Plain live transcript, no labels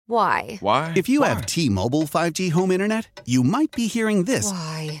Why? Why? If you have T-Mobile 5G home internet, you might be hearing this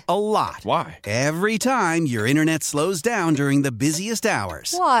Why? a lot. Why? Every time your internet slows down during the busiest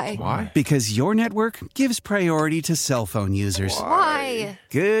hours. Why? Why? Because your network gives priority to cell phone users. Why?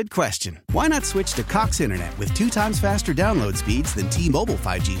 Good question. Why not switch to Cox Internet with 2 times faster download speeds than T-Mobile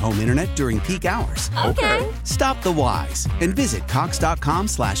 5G home internet during peak hours? Okay. Stop the whys and visit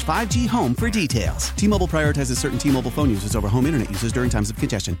cox.com/5G home for details. T-Mobile prioritizes certain T-Mobile phone users over home internet users during times of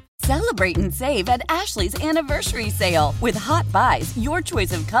congestion. Celebrate and save at Ashley's Anniversary Sale. With Hot Buys, your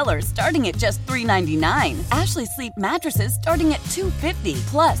choice of colors starting at just $3.99. Ashley Sleep mattresses starting at $2.50.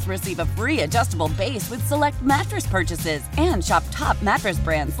 Plus, receive a free adjustable base with select mattress purchases. And shop top mattress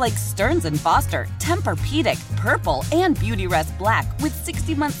brands like Stearns & Foster, Tempur-Pedic, Purple, and Beautyrest Black with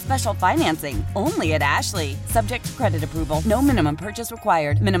 60-month special financing. Only at Ashley. Subject to credit approval. No minimum purchase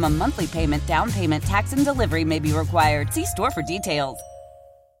required. Minimum monthly payment, down payment, tax, and delivery may be required. See store for details.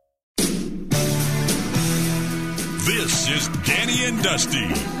 This is Danny and Dusty.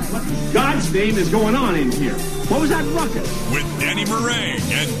 What in God's name is going on in here? What was that ruckus? With Danny Meringue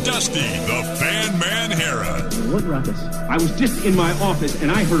and Dusty, the Fan Man Hera. What ruckus? I was just in my office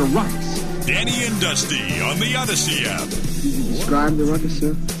and I heard a ruckus. Danny and Dusty on the Odyssey app. Describe the ruckus,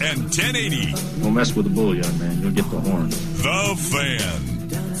 sir. And 1080. Don't mess with the bull, young man. You'll get the horns. The Fan.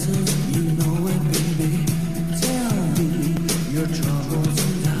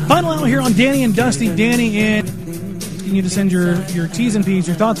 Final out here on Danny and Dusty. Danny and you need to send your T's and P's,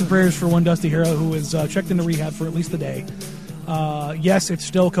 your thoughts and prayers for one Dusty Hero who is checked into rehab for at least a day. Yes, it's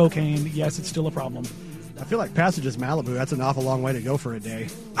still cocaine. Yes, it's still a problem. I feel like Passages Malibu, that's an awful long way to go for a day.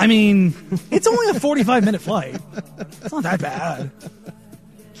 I mean, it's only a 45-minute flight. It's not that bad.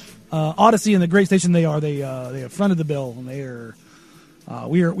 Odyssey and the great station they are, they have fronted the bill, and they are.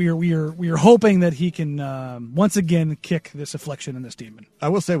 We are hoping that he can once again kick this affliction and this demon. I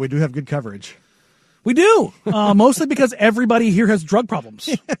will say we do have good coverage. We do, mostly because everybody here has drug problems.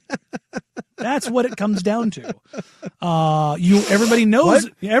 That's what it comes down to. Everybody knows.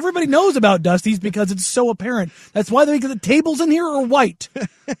 What? Everybody knows about Dusty's because it's so apparent. That's why the tables in here are white,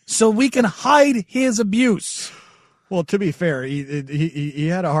 so we can hide his abuse. Well, to be fair, he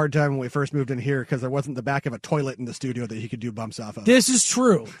had a hard time when we first moved in here because there wasn't the back of a toilet in the studio that he could do bumps off of. This is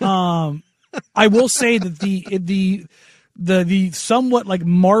true. I will say that the somewhat like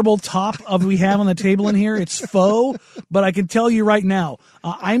marble top of we have on the table in here, it's faux, but I can tell you right now,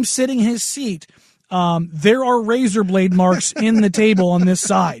 I'm sitting in his seat. There are razor blade marks in the table on this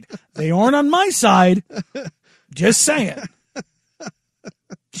side. They aren't on my side. Just saying.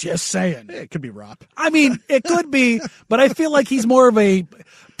 Just saying. It could be Rob. I mean, it could be, but I feel like he's more of a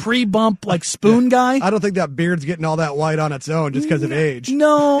pre-bump, like spoon guy. I don't think that beard's getting all that white on its own just because of age.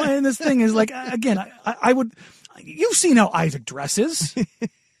 No, and this thing is like, again, I would. You've seen how Isaac dresses.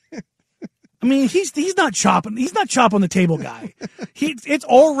 I mean, he's not chopping. He's not chopping the table guy. It's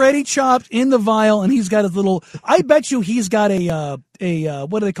already chopped in the vial, and he's got his little. I bet you he's got a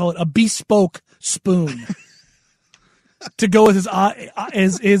what do they call it? A bespoke spoon to go with his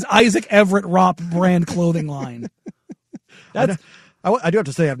Isaac Everett Ropp brand clothing line. I do have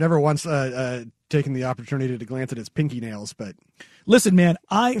to say I've never once taken the opportunity to glance at his pinky nails, but. Listen, man,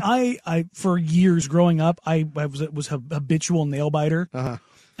 I for years growing up, I was a habitual nail biter,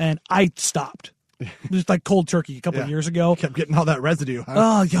 and I stopped. Just like cold turkey a couple of years ago. Kept getting all that residue, huh?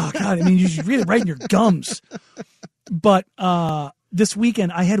 Oh, God. I mean, you should read it right in your gums. But this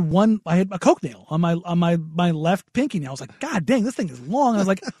weekend, I had a coke nail on my left pinky nail. I was like, God dang, this thing is long. I was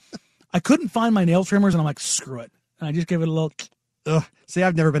like, I couldn't find my nail trimmers, and I'm like, screw it. And I just gave it a little. Ugh. See,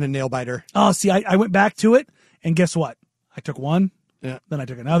 I've never been a nail biter. Oh, see, I went back to it, and guess what? I took one, then I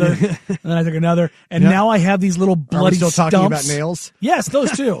took another, and then I took another, and now I have these little bloody Are we still stumps. talking about nails? Yes,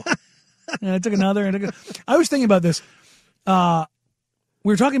 those two. And I took another, I was thinking about this. We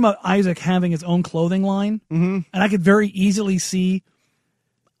were talking about Isaac having his own clothing line, and I could very easily see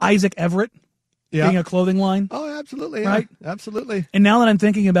Isaac Everett being a clothing line. Oh, absolutely, right? Absolutely. And now that I'm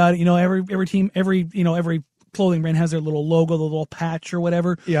thinking about it, every team, every clothing brand has their little logo, the little patch or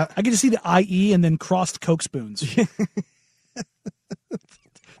whatever. Yeah, I get to see the IE and then crossed Coke spoons.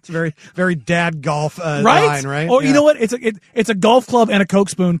 It's a very, very dad golf right? line, right? Or you know what? It's a golf club and a Coke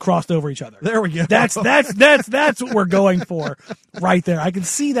spoon crossed over each other. There we go. That's what we're going for, right there. I can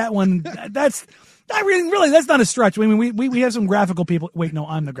see that one. That's not a stretch. I mean, we have some graphical people. Wait, no,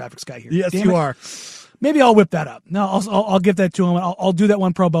 I'm the graphics guy here. Yes, you are. Maybe I'll whip that up. No, I'll give that to him. I'll do that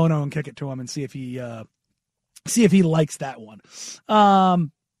one pro bono and kick it to him and see if he likes that one.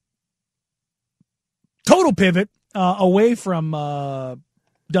 Total pivot away from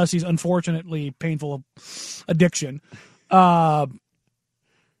Dusty's unfortunately painful addiction.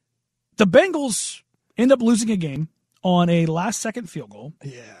 the Bengals end up losing a game on a last-second field goal.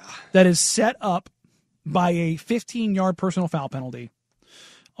 Yeah. That is set up by a 15-yard personal foul penalty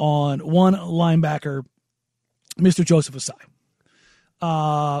on one linebacker, Mr. Joseph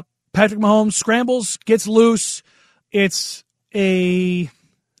Ossai. Patrick Mahomes scrambles, gets loose. It's a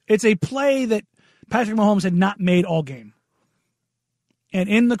play that Patrick Mahomes had not made all game. And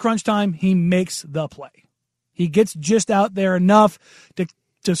in the crunch time, he makes the play. He gets just out there enough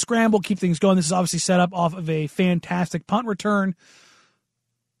to scramble, keep things going. This is obviously set up off of a fantastic punt return.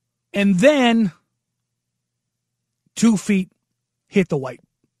 And then 2 feet hit the white.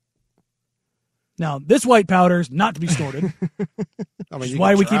 Now, this white powder is not to be snorted, which is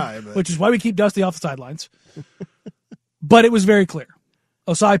why we keep Dusty off the sidelines. But it was very clear.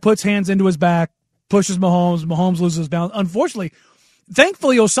 Ossai puts hands into his back, pushes Mahomes. Mahomes loses his balance. Unfortunately,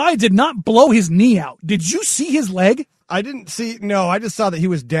 thankfully, Ossai did not blow his knee out. Did you see his leg? I didn't see. No, I just saw that he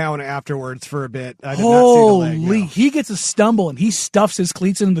was down afterwards for a bit. I did not see the leg. No. He gets a stumble and he stuffs his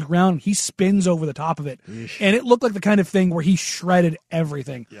cleats into the ground. And he spins over the top of it. Yeesh. And it looked like the kind of thing where he shredded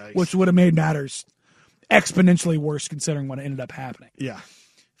everything, Yikes. Which would have made matters exponentially worse considering what ended up happening. Yeah.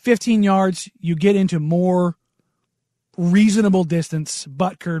 15 yards, you get into more reasonable distance.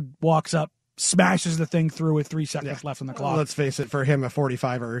 Butker walks up, smashes the thing through with 3 seconds left on the clock. Let's face it, for him, a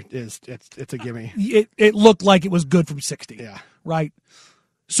 45er it's a gimme. It looked like it was good from 60. Yeah. Right.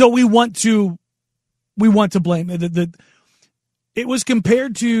 So we want to blame it was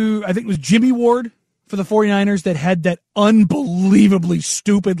compared to, I think it was Jimmy Ward for the 49ers that had that unbelievably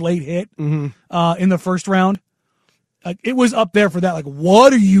stupid late hit in the first round. It was up there for that. Like,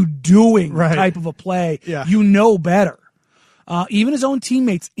 what are you doing? Right. Type of a play. Yeah. You know better. Even his own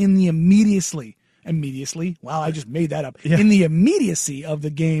teammates in the immediacy. Wow, I just made that up. Yeah. In the immediacy of the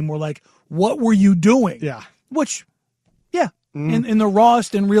game, were like, what were you doing? Yeah. Which, in the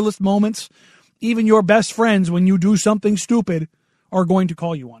rawest and realest moments, even your best friends, when you do something stupid, are going to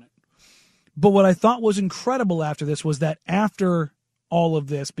call you on it. But what I thought was incredible after this was that after all of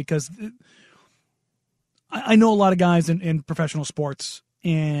this, because I know a lot of guys in professional sports,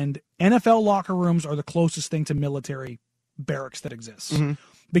 and NFL locker rooms are the closest thing to military barracks that exists.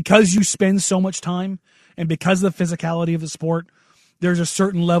 Because you spend so much time and because of the physicality of the sport, there's a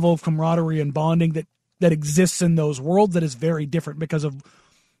certain level of camaraderie and bonding that exists in those worlds that is very different because of,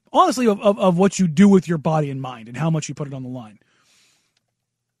 honestly, of what you do with your body and mind and how much you put it on the line.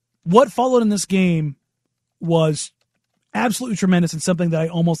 What followed in this game was absolutely tremendous and something that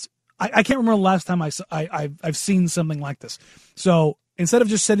I can't remember the last time I've seen something like this. So instead of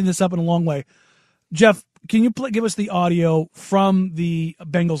just setting this up in a long way, Jeff, can you give us the audio from the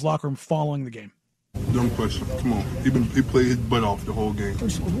Bengals locker room following the game? Dumb question. Come on. He played his butt off the whole game.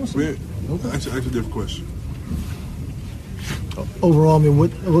 That's a different question. Overall, I mean,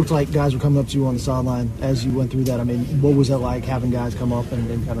 it looked like guys were coming up to you on the sideline as you went through that. I mean, what was that like, having guys come up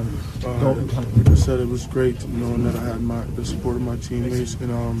and kind of go? Like I said, it was great knowing that I had the support of my teammates,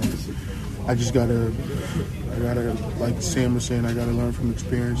 and I gotta, like Sam was saying, I gotta learn from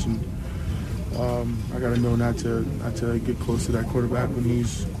experience, and I gotta know not to get close to that quarterback when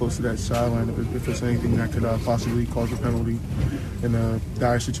he's close to that sideline. If there's anything that could possibly cause a penalty in a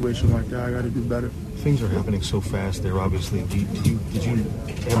dire situation like that, I gotta do better. Things are happening so fast there, obviously. Did you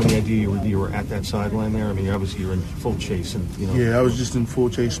have any idea you were at that sideline there? I mean, obviously you're in full chase, and Yeah, I was just in full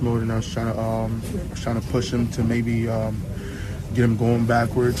chase mode, and I was trying to push him to maybe get him going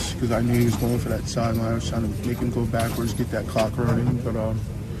backwards because I knew he was going for that sideline. I was trying to make him go backwards, get that clock running, but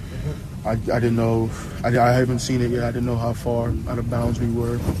I didn't know. I haven't seen it yet. I didn't know how far out of bounds we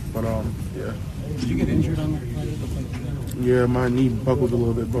were, but yeah. Did you get injured on that? Yeah, my knee buckled a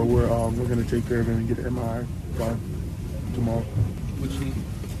little bit, but we're gonna take care of it and get an MRI done tomorrow. Which knee?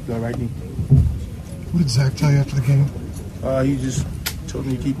 The right knee. What did Zach tell you after the game? He just told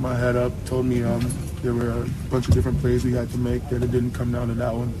me to keep my head up. Told me there were a bunch of different plays we had to make that it didn't come down to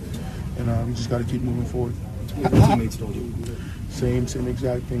that one, and we just got to keep moving forward. What your teammates told you? Same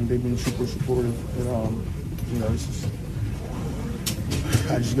exact thing. They've been super supportive, and it's just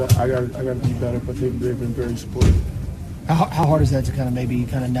I got to be better, but they've been very supportive. How hard is that to kind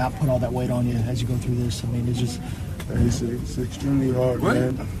of not put all that weight on you as you go through this? I mean, it's extremely hard,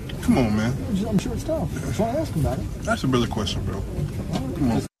 man. Come on, man. I'm sure it's tough. That's why I asked him about it. That's a better question, bro.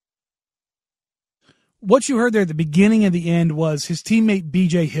 Come on. What you heard there at the beginning and the end was his teammate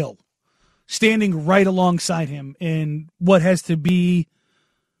B.J. Hill standing right alongside him in what has to be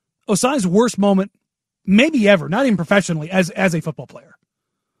Ossai's worst moment, maybe ever, not even professionally, as a football player.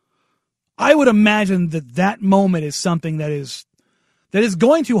 I would imagine that moment is something that is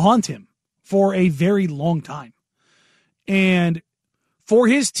going to haunt him for a very long time. And for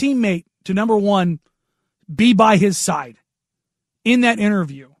his teammate to, number one, be by his side in that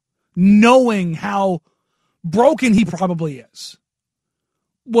interview, knowing how broken he probably is,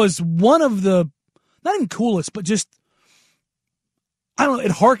 was one of the, not even coolest, but just, I don't know,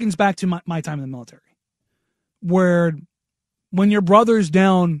 it harkens back to my time in the military, where when your brother's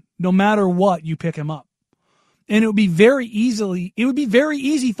down, no matter what, you pick him up. And it would be very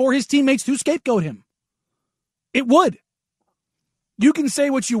easy for his teammates to scapegoat him. It would. You can say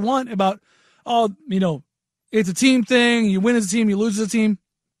what you want about, it's a team thing. You win as a team, you lose as a team.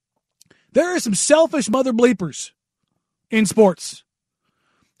 There are some selfish mother bleepers in sports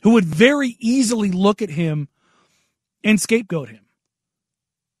who would very easily look at him and scapegoat him.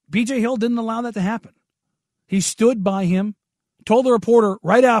 B.J. Hill didn't allow that to happen. He stood by him, told the reporter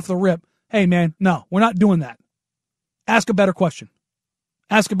right off the rip, hey, man, no, we're not doing that. Ask a better question.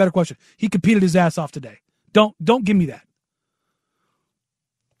 Ask a better question. He competed his ass off today. Don't give me that.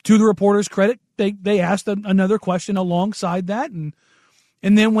 To the reporter's credit, they asked another question alongside that, and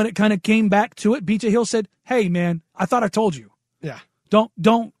then when it kind of came back to it, B.J. Hill said, hey, man, I thought I told you. Yeah.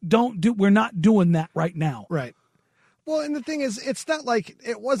 We're not doing that right now. Right. Well, and the thing is,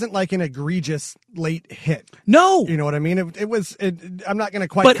 it wasn't like an egregious late hit. No. You know what I mean? I'm not going to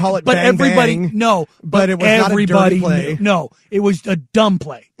quite call it but bang, everybody, bang. No. But it was everybody not a dirty play. No, it was a dumb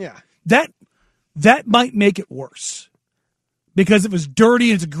play. Yeah. That might make it worse. Because if it's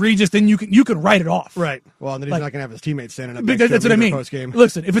dirty and it's egregious, then you can write it off. Right. Well, and then he's not going to have his teammates standing up. Because that's what I mean. Post-game.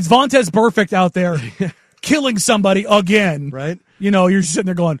 Listen, if it's Vontez Burfict out there killing somebody again, right? You're sitting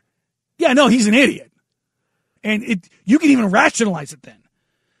there going, yeah, no, he's an idiot. And you can even rationalize it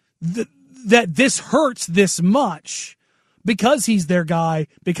then. That this hurts this much because he's their guy,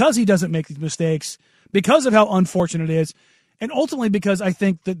 because he doesn't make these mistakes, because of how unfortunate it is, and ultimately because I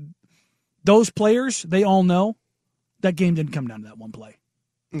think that those players, they all know that game didn't come down to that one play.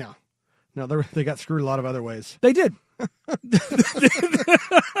 No, they got screwed a lot of other ways. They did.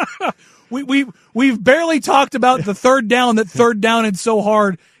 We've barely talked about the third down. That third down is so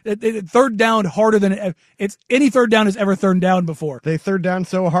hard. Third down harder than it's any third down has ever third down before. They third down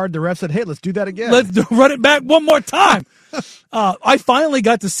so hard the ref said, "Hey, let's do that again. Let's run it back one more time." I finally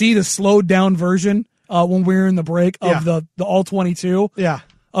got to see the slowed down version when we were in the break of the all 22. Yeah,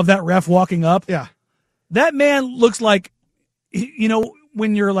 of that ref walking up. Yeah, that man looks like,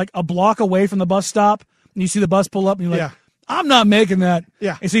 when you're like a block away from the bus stop and you see the bus pull up and you're like, I'm not making that.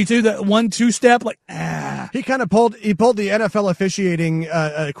 Yeah. And so you do that 1-2 step, like, He kind of pulled the NFL officiating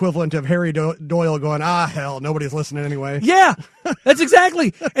equivalent of Harry Doyle going, hell, nobody's listening anyway. Yeah, that's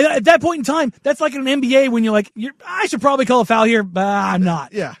exactly. And at that point in time, that's like in an NBA when you're like, I should probably call a foul here, but I'm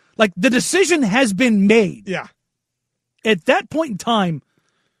not. Yeah. Like the decision has been made. Yeah. At that point in time,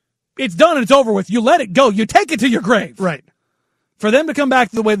 it's done and it's over with. You let it go. You take it to your grave. Right. For them to come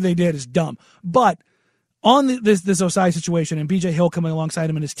back the way that they did is dumb. But on this Osai situation and B.J. Hill coming alongside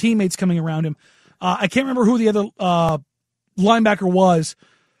him and his teammates coming around him, I can't remember who the other linebacker was,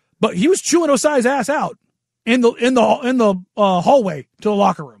 but he was chewing Osai's ass out in the hallway to the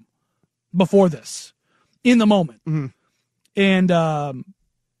locker room before this, in the moment. Mm-hmm. And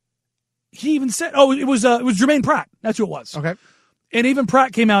he even said, it was Jermaine Pratt. That's who it was. Okay. And even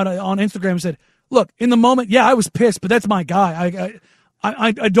Pratt came out on Instagram and said, look, in the moment, I was pissed, but that's my guy.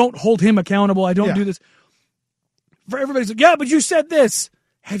 I don't hold him accountable. I don't do this. For everybody's like, yeah, but you said this.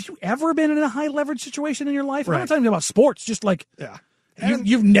 Have you ever been in a high leverage situation in your life? Right. I'm not talking about sports. Just like,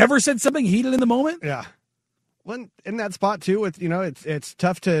 you've never said something heated in the moment. Yeah. Well, in that spot too, it's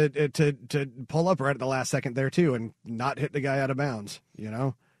tough to pull up right at the last second there too, and not hit the guy out of bounds.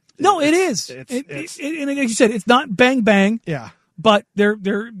 No, it is. And like you said, it's not bang bang. Yeah. But there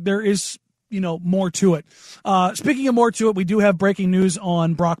is more to it. Speaking of more to it, we do have breaking news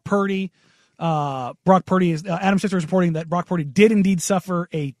on Brock Purdy. Brock Purdy is Adam Schefter is reporting that Brock Purdy did indeed suffer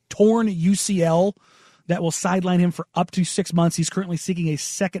a torn UCL that will sideline him for up to 6 months. He's currently seeking a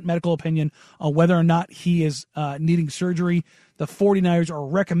second medical opinion on whether or not he is needing surgery. The 49ers are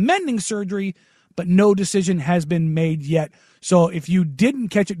recommending surgery, but no decision has been made yet. So if you didn't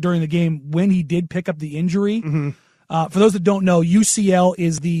catch it during the game when he did pick up the injury, for those that don't know, UCL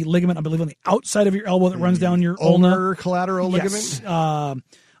is the ligament, I believe, on the outside of your elbow that runs down your ulnar collateral ligament. Yes.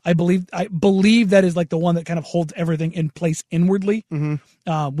 I believe that is like the one that kind of holds everything in place inwardly,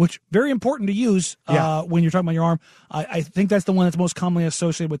 which very important to use when you're talking about your arm. I think that's the one that's most commonly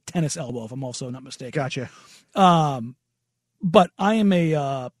associated with tennis elbow, if I'm also not mistaken. Gotcha. But I am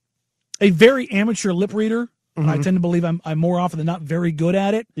a very amateur lip reader. I tend to believe I'm more often than not very good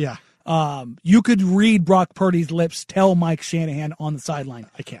at it. Yeah. You could read Brock Purdy's lips, tell Mike Shanahan on the sideline,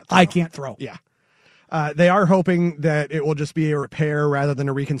 I can't throw. I can't throw. Yeah. They are hoping that it will just be a repair rather than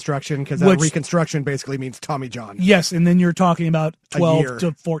a reconstruction, because that reconstruction basically means Tommy John. Yes, and then you're talking about A 12 year.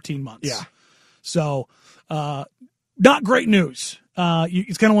 to 14 months. Yeah. So, not great news.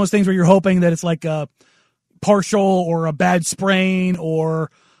 It's kind of one of those things where you're hoping that it's like a partial or a bad sprain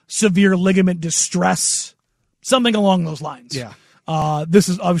or severe ligament distress, something along those lines. Yeah. This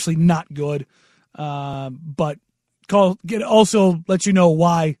is obviously not good, but also lets you know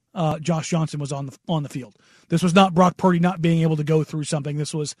why Josh Johnson was on the field. This was not Brock Purdy not being able to go through something.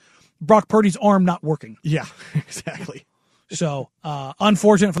 This was Brock Purdy's arm not working. Yeah, exactly. So,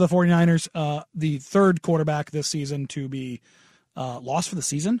 unfortunate for the 49ers, the third quarterback this season to be lost for the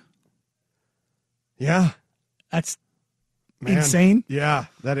season. Yeah. That's Man. insane. Yeah,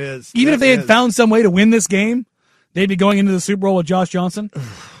 that is. Even That if they had is. found some way to win this game, they'd be going into the Super Bowl with Josh Johnson.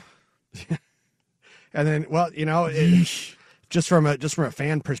 And then, well, just from a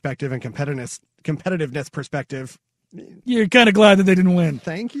fan perspective and competitiveness perspective, You're kind of glad that they didn't win.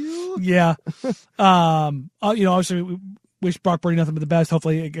 thank you. Yeah. Obviously, we wish Brock Purdy nothing but the best.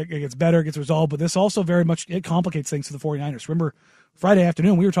 Hopefully, it gets better, it gets resolved. But this also very much it complicates things for the 49ers. Remember, Friday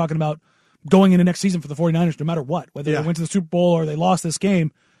afternoon, we were talking about going into next season for the 49ers, no matter what, whether they went to the Super Bowl or they lost this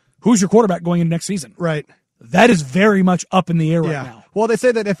game. Who's your quarterback going into next season? Right. That is very much up in the air right now. Well, they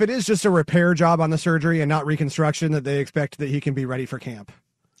say that if it is just a repair job on the surgery and not reconstruction, that they expect that he can be ready for camp.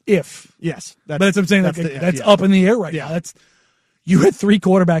 If. Yes. But that's what I'm saying. That's up in the air right now. You had 3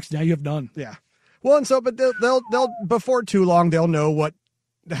 quarterbacks, now you have none. Yeah. Well, and so, but they'll before too long, they'll know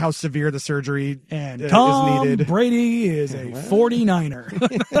how severe the surgery and is Tom needed. Brady is a 49er.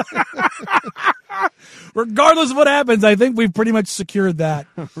 Regardless of what happens, I think we've pretty much secured that.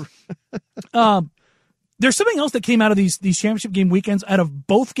 There's something else that came out of these championship game weekends, out of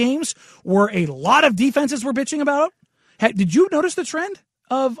both games, where a lot of defenses were bitching about it. Did you notice the trend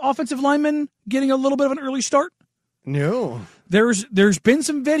of offensive linemen getting a little bit of an early start? No. There's been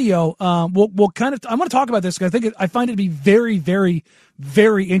some video. We'll kind of. I want to talk about this because I find it to be very, very,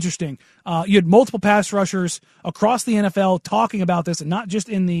 very interesting. You had multiple pass rushers across the NFL talking about this, and not just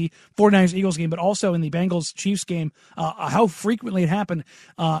in the 49ers-Eagles game, but also in the Bengals-Chiefs game. How frequently it happened,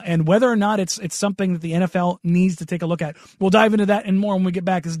 and whether or not it's something that the NFL needs to take a look at. We'll dive into that and more when we get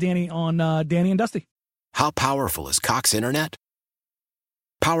back. This is Danny on Danny and Dusty. How powerful is Cox Internet?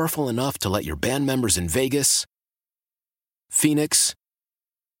 Powerful enough to let your band members in Vegas, Phoenix,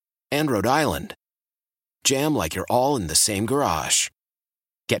 and Rhode Island jam like you're all in the same garage.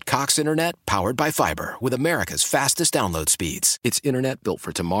 Get Cox Internet powered by fiber with America's fastest download speeds. It's internet built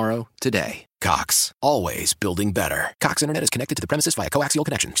for tomorrow, today. Cox, always building better. Cox Internet is connected to the premises via coaxial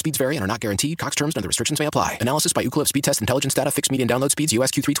connection. Speeds vary and are not guaranteed. Cox terms and other restrictions may apply. Analysis by Ookla Speed Test Intelligence Data. Fixed median download speeds.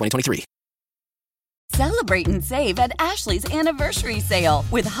 US Q3 2023. Celebrate and save at Ashley's Anniversary Sale.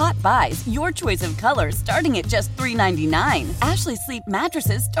 With Hot Buys, your choice of colors starting at just $3.99. Ashley Sleep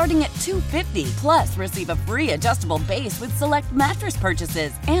mattresses starting at $2.50. Plus, receive a free adjustable base with select mattress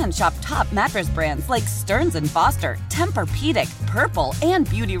purchases. And shop top mattress brands like Stearns & Foster, Tempur-Pedic, Purple, and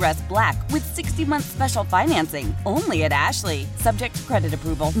Beautyrest Black with 60-month special financing. Only at Ashley. Subject to credit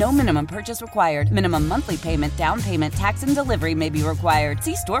approval. No minimum purchase required. Minimum monthly payment, down payment, tax, and delivery may be required.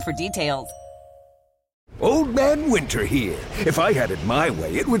 See store for details. Old Man Winter here. If I had it my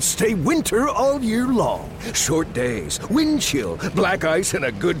way, it would stay winter all year long. Short days, wind chill, black ice, and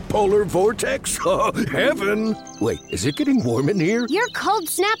a good polar vortex. Oh, heaven. Wait, is it getting warm in here? Your cold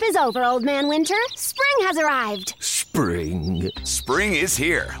snap is over, Old Man Winter. Spring has arrived. Spring. Spring is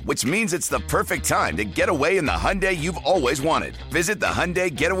here, which means it's the perfect time to get away in the Hyundai you've always wanted. Visit the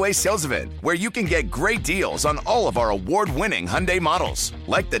Hyundai Getaway Sales Event, where you can get great deals on all of our award-winning Hyundai models,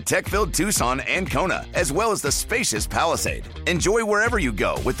 like the tech-filled Tucson and Kona, as well as the spacious Palisade. Enjoy wherever you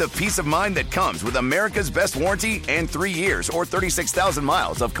go with the peace of mind that comes with America's best warranty and 3 years or 36,000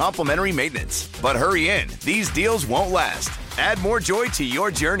 miles of complimentary maintenance. But hurry in, these deals won't last. Add more joy to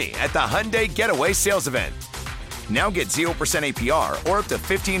your journey at the Hyundai Getaway Sales Event. Now get 0% APR or up to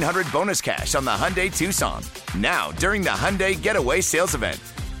 $1,500 bonus cash on the Hyundai Tucson. Now during the Hyundai Getaway Sales Event.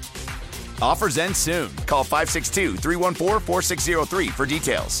 Offers end soon. Call 562-314-4603 for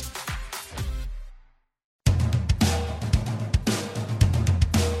details.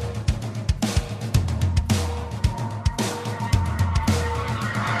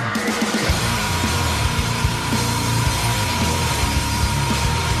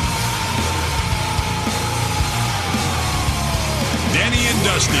 Danny and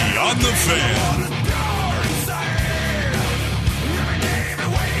Dusty on the Fan.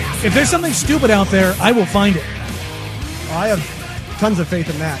 If there's something stupid out there, I will find it. I have tons of faith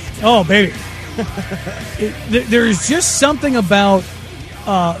in that. Oh, baby. There's just something about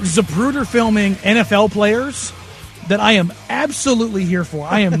Zapruder filming NFL players that I am absolutely here for.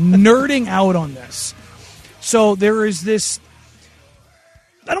 I am nerding out on this. So there is this,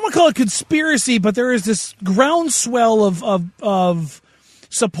 I don't want to call it conspiracy, but there is this groundswell of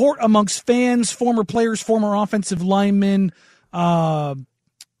support amongst fans, former players, former offensive linemen,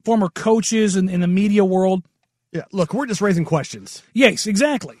 former coaches in the media world. Yeah, look, we're just raising questions. Yes,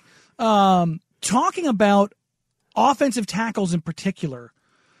 exactly. Talking about offensive tackles in particular,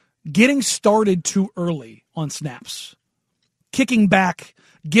 getting started too early on snaps, kicking back,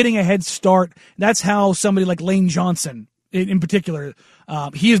 getting a head start. That's how somebody like Lane Johnson, in particular,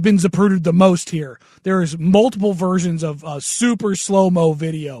 he has been Zaprudered the most here. There's multiple versions of a super slow-mo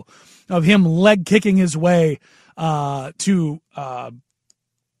video of him leg kicking his way to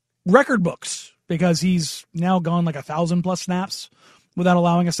record books because he's now gone like 1,000+ snaps without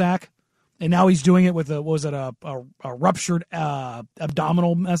allowing a sack. And now he's doing it with a ruptured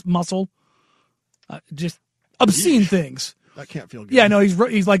abdominal muscle. Just obscene things. That can't feel good. Yeah, no,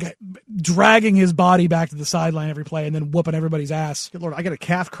 he's like dragging his body back to the sideline every play and then whooping everybody's ass. Good Lord, I get a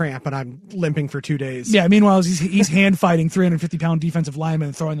calf cramp and I'm limping for 2 days. Yeah, meanwhile, he's hand fighting 350-pound defensive linemen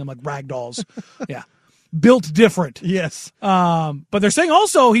and throwing them like rag dolls. Yeah. Built different. Yes. But they're saying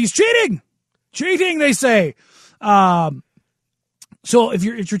also he's cheating. Cheating, they say. So if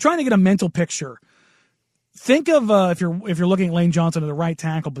you're trying to get a mental picture, think of if you're looking at Lane Johnson at the right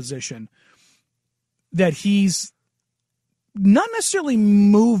tackle position, that he's not necessarily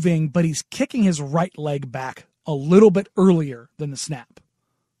moving, but he's kicking his right leg back a little bit earlier than the snap,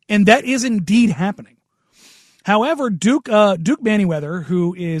 and that is indeed happening. However, Duke Manyweather,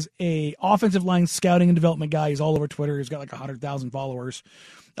 who is a offensive line scouting and development guy, he's all over Twitter. He's got like 100,000 followers.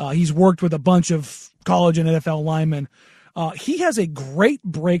 He's worked with a bunch of college and NFL linemen. He has a great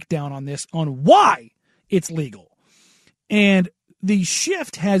breakdown on this, on why it's legal. And the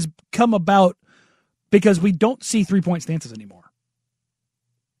shift has come about because we don't see 3-point stances anymore.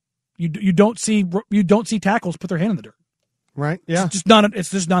 You don't see tackles put their hand in the dirt. Right. Yeah. It's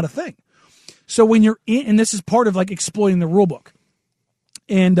just not a thing. So when you're in, and this is part of like exploiting the rule book.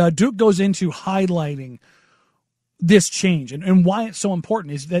 And Duke goes into highlighting this change and why it's so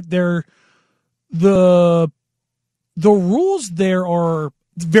important is that the rules there are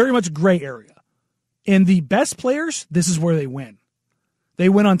very much gray area. And the best players, this is where they win. They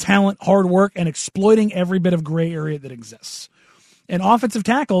win on talent, hard work, and exploiting every bit of gray area that exists. And offensive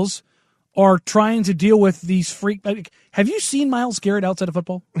tackles are trying to deal with these freak. Have you seen Myles Garrett outside of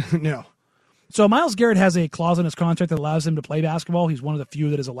football? No. So Myles Garrett has a clause in his contract that allows him to play basketball. He's one of the few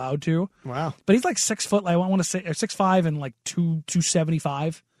that is allowed to. Wow. But he's like 6 foot. I want to say 6'5" and like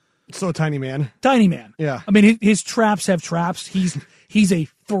 275. So a tiny man. Tiny man. Yeah. I mean, his traps have traps. He's a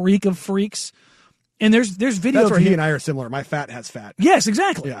freak of freaks. And there's video. That's where of he and I are similar. My fat has fat. Yes,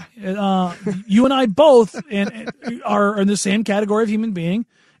 exactly. Yeah. You and I both are in the same category of human being,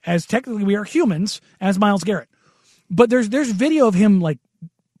 as technically we are humans, as Myles Garrett. But there's video of him like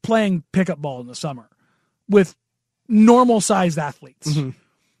playing pickup ball in the summer with normal sized athletes. Mm-hmm.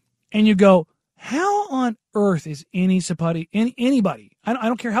 And you go, how on earth is anybody, I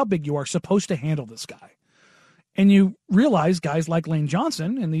don't care how big you are, supposed to handle this guy? And you realize guys like Lane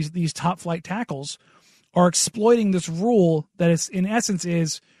Johnson and these top flight tackles are exploiting this rule that is, in essence,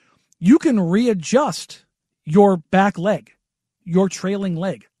 is you can readjust your back leg, your trailing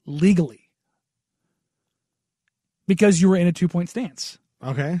leg, legally because you were in a 2-point stance.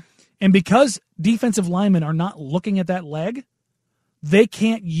 Okay. And because defensive linemen are not looking at that leg, they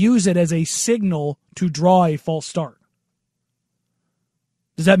can't use it as a signal to draw a false start.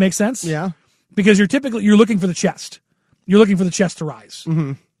 Does that make sense? Yeah. Because you're looking for the chest. You're looking for the chest to rise.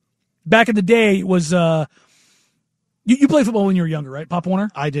 Mm-hmm. Back in the day, it was you played football when you were younger, right, Pop Warner?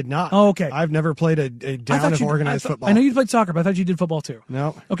 I did not. Oh, okay. I've never played a down of organized football. I know you played soccer, but I thought you did football too.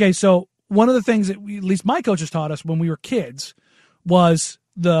 No. Okay, so one of the things that at least my coaches taught us when we were kids was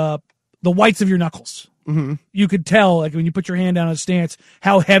the whites of your knuckles. Mm-hmm. You could tell, like when you put your hand down on a stance,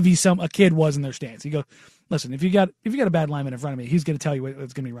 how heavy a kid was in their stance. You go, listen, if you got a bad lineman in front of me, he's going to tell you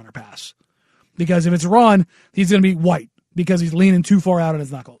it's going to be run or pass. Because if it's run, he's going to be white because he's leaning too far out on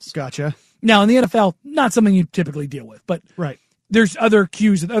his knuckles. Gotcha. Now in the NFL, not something you typically deal with, but right. There's other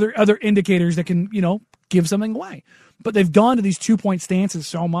cues and other indicators that can give something away. But they've gone to these 2-point stances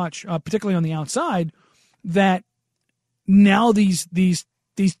so much, particularly on the outside, that now these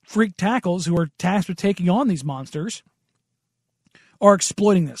freak tackles who are tasked with taking on these monsters are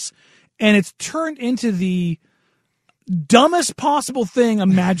exploiting this. And it's turned into the dumbest possible thing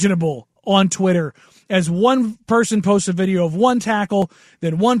imaginable on Twitter. as one person posts a video of one tackle,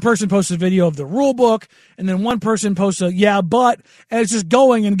 then one person posts a video of the rule book, and then one person posts a and it's just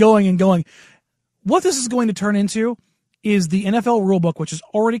going and going and going. What this is going to turn into is the NFL rule book, which is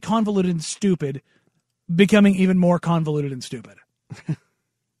already convoluted and stupid, becoming even more convoluted and stupid.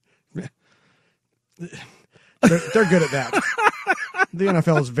 They're good at that. The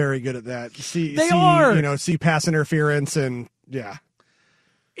NFL is very good at that. See pass interference and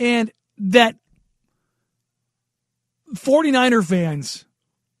And that 49er fans,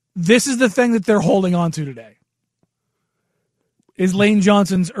 this is the thing that they're holding on to today. Is Lane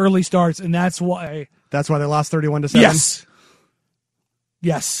Johnson's early starts, and that's why they lost 31-7.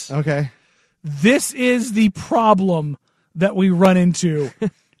 Yes. Okay. This is the problem that we run into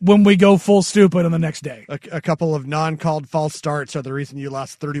when we go full stupid on the next day. A couple of non-called false starts are the reason you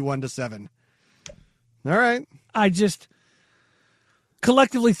lost 31-7. All right. I just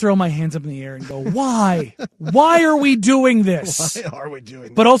collectively throw my hands up in the air and go, why? Why are we doing this? Why are we doing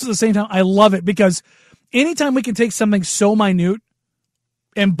this? But also at the same time, I love it because anytime we can take something so minute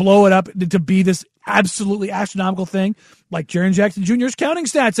and blow it up to be this absolutely astronomical thing, like Jaren Jackson Jr.'s counting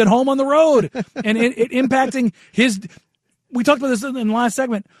stats at home on the road, and it impacting his. We talked about this in the last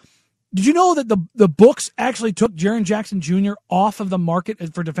segment. Did you know that the books actually took Jaren Jackson Jr. off of the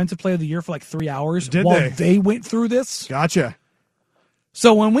market for Defensive Player of the Year for like 3 hours while they went through this? Gotcha.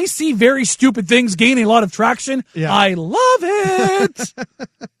 So when we see very stupid things gaining a lot of traction, I love it.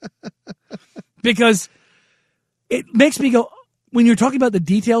 Because it makes me go, when you're talking about the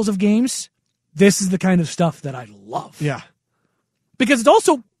details of games, this is the kind of stuff that I love. Yeah. Because it's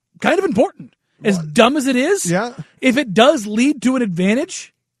also kind of important. As dumb as it is, if it does lead to an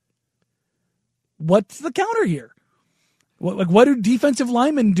advantage, what's the counter here? What do defensive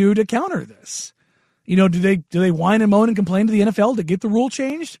linemen do to counter this? Do they whine and moan and complain to the NFL to get the rule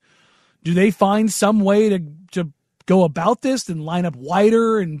changed? Do they find some way to go about this and line up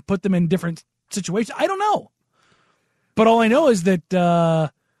wider and put them in different situations? I don't know. But all I know is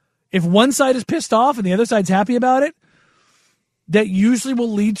that if one side is pissed off and the other side's happy about it, that usually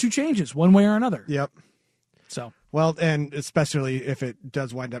will lead to changes one way or another. Yep. So well, and especially if it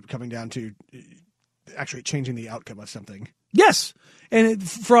does wind up coming down to actually changing the outcome of something. Yes. And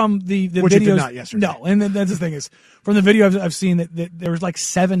from the which videos, it did not yesterday. No, and that's the thing is, from the video I've seen that there was like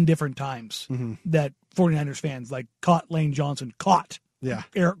 7 different times that 49ers fans caught Lane Johnson,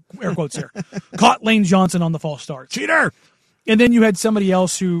 air quotes here, caught Lane Johnson on the false start. Cheater! And then you had somebody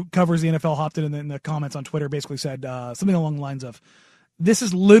else who covers the NFL hopped in the comments on Twitter, basically said something along the lines of, this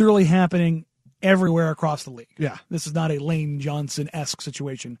is literally happening everywhere across the league. Yeah. This is not a Lane Johnson-esque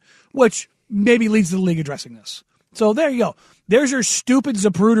situation, which maybe leads to the league addressing this. So there you go. There's your stupid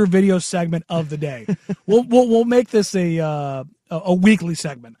Zapruder video segment of the day. We'll make this a weekly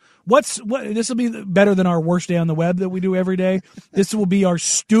segment. This will be better than our worst day on the web that we do every day. This will be our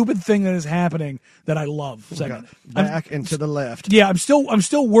stupid thing that is happening that I love segment. Back and to the left. Yeah, I'm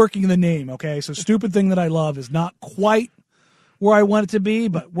still working the name. Okay, so stupid thing that I love is not quite where I want it to be,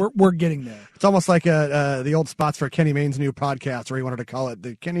 but we're getting there. It's almost like the old spots for Kenny Mayne's new podcast, where he wanted to call it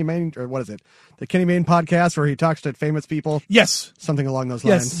the Kenny Mayne, or what is it? The Kenny Mayne podcast, where he talks to famous people. Yes, something along those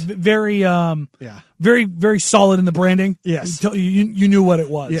lines. Yes, very very very solid in the branding. Yes, you knew what it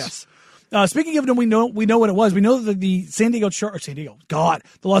was. Yes. Speaking of, we know what it was. We know that the the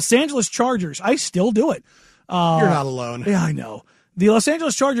Los Angeles Chargers. I still do it. You're not alone. Yeah, I know. The Los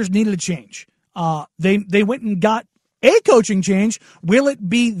Angeles Chargers needed a change. They went and got a coaching change. Will it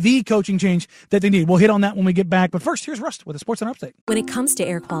be the coaching change that they need? We'll hit on that when we get back. But first, here's Rust with a Sports Center update. When it comes to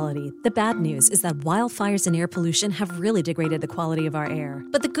air quality, the bad news is that wildfires and air pollution have really degraded the quality of our air.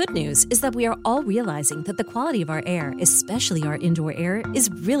 But the good news is that we are all realizing that the quality of our air, especially our indoor air,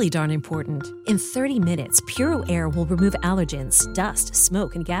 is really darn important. In 30 minutes, Puro Air will remove allergens, dust,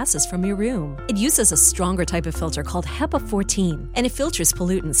 smoke, and gases from your room. It uses a stronger type of filter called HEPA 14, and it filters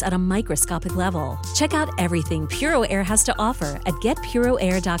pollutants at a microscopic level. Check out everything Puro Air has to offer at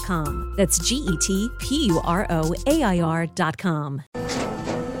getpuroair.com. That's GETPUROAIR.com.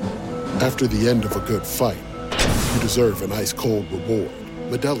 After the end of a good fight, you deserve an ice-cold reward.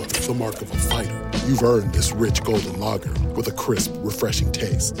 Modelo, the mark of a fighter. You've earned this rich golden lager with a crisp, refreshing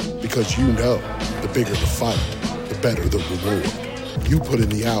taste. Because you know, the bigger the fight, the better the reward. You put in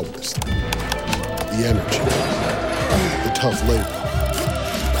the hours, the energy, the tough labor.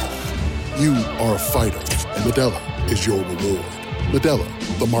 You are a fighter, and Modelo is your reward. Modelo,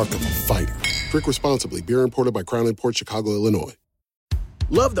 the mark of a fighter. Drink responsibly. Beer imported by Crown Imports, Chicago, Illinois.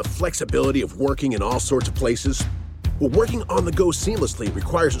 Love the flexibility of working in all sorts of places? Well, working on the go seamlessly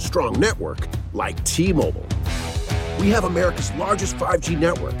requires a strong network like T-Mobile. We have America's largest 5G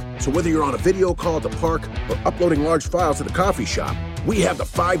network, so whether you're on a video call at the park or uploading large files at a coffee shop, we have the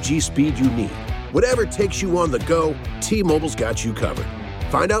 5G speed you need. Whatever takes you on the go, T-Mobile's got you covered.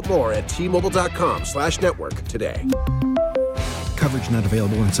 Find out more at T-Mobile.com/network today. Coverage not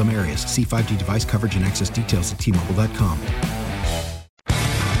available in some areas. See 5G device coverage and access details at T-Mobile.com.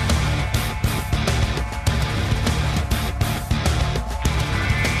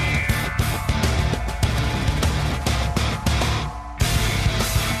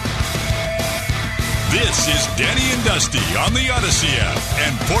 This is Danny and Dusty on the Odyssey app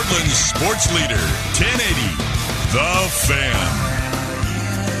and Portland's sports leader, 1080, The Fan.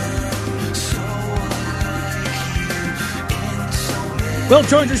 Well,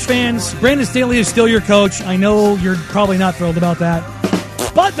 Chargers fans, Brandon Staley is still your coach. I know you're probably not thrilled about that.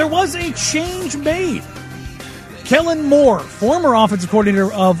 But there was a change made. Kellen Moore, former offensive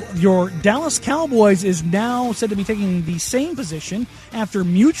coordinator of your Dallas Cowboys, is now said to be taking the same position after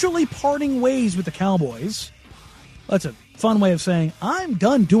mutually parting ways with the Cowboys. That's a fun way of saying, I'm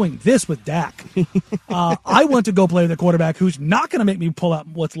done doing this with Dak. I want to go play with a quarterback who's not going to make me pull out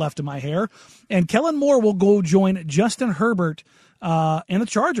what's left of my hair. And Kellen Moore will go join Justin Herbert and the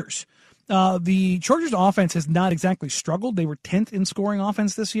Chargers. The Chargers offense has not exactly struggled. They were 10th in scoring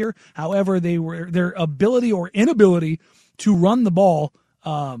offense this year. However, their ability or inability to run the ball,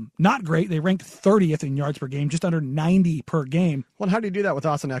 not great. They ranked 30th in yards per game, just under 90 per game. Well, how do you do that with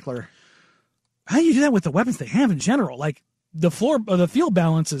Austin Eckler? How do you do that with the weapons they have in general? Like the field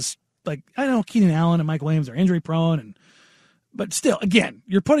balance is like, I know Keenan Allen and Mike Williams are injury prone, but still, again,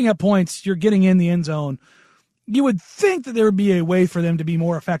 you're putting up points. You're getting in the end zone. You would think that there would be a way for them to be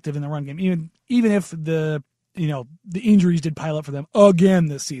more effective in the run game, even if the injuries did pile up for them again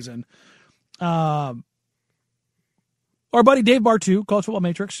this season. Our buddy Dave Bartu, College Football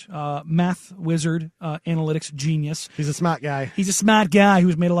Matrix, math wizard, analytics genius. He's a smart guy. He's a smart guy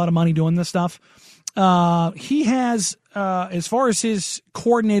who's made a lot of money doing this stuff. He has, as far as his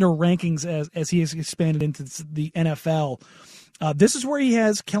coordinator rankings as he has expanded into the NFL, this is where he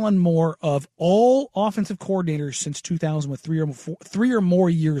has Kellen Moore of all offensive coordinators since 2000 with three or more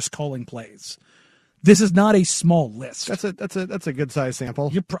years calling plays. This is not a small list. That's a good size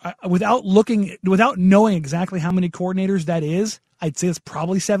sample. Without knowing exactly how many coordinators that is, I'd say it's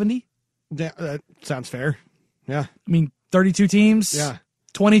probably 70. Yeah, that sounds fair. Yeah. I mean, 32 teams. Yeah.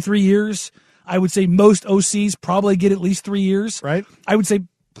 23 years. I would say most OCs probably get at least 3 years. Right. I would say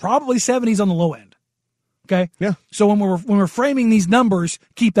probably 70's on the low end. Okay. Yeah. So when we're framing these numbers,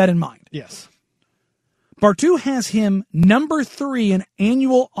 keep that in mind. Yes. Bartu has him number 3 in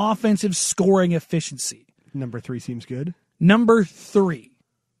annual offensive scoring efficiency. Number 3 seems good. Number 3.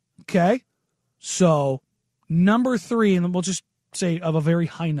 Okay. So number 3, and we'll just say of a very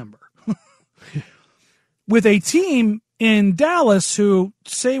high number. With a team in Dallas who,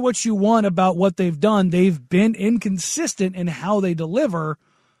 say what you want about what they've done, they've been inconsistent in how they deliver.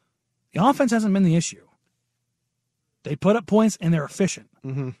 The offense hasn't been the issue. They put up points and they're efficient.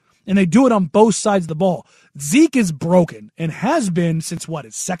 Mm-hmm. And they do it on both sides of the ball. Zeke is broken and has been since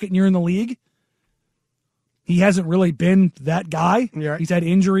his second year in the league. He hasn't really been that guy. Right. He's had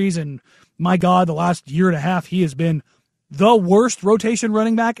injuries, and my God, the last year and a half, he has been the worst rotation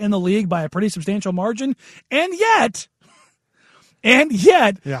running back in the league by a pretty substantial margin. And yet,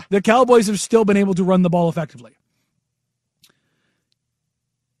 the Cowboys have still been able to run the ball effectively.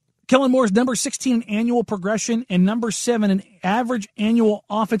 Kellen Moore's number 16 in annual progression and number 7 in average annual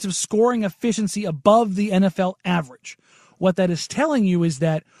offensive scoring efficiency above the NFL average. What that is telling you is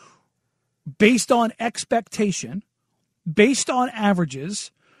that based on expectation, based on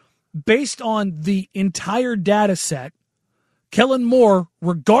averages, based on the entire data set, Kellen Moore,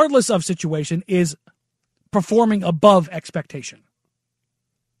 regardless of situation, is performing above expectation.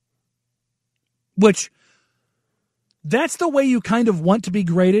 Which, that's the way you kind of want to be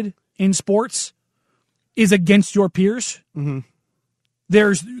graded in sports, is against your peers. Mm-hmm.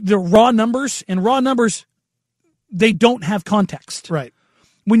 There's the raw numbers, and raw numbers, they don't have context. Right.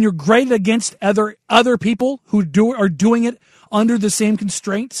 When you're graded against other people who are doing it under the same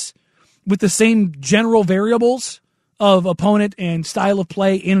constraints, with the same general variables of opponent and style of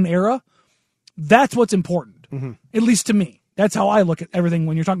play in an era, that's what's important. Mm-hmm. At least to me. That's how I look at everything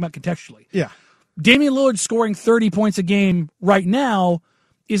when you're talking about contextually. Yeah. Damian Lillard scoring 30 points a game right now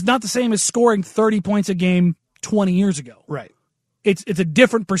is not the same as scoring 30 points a game 20 years ago. Right. It's a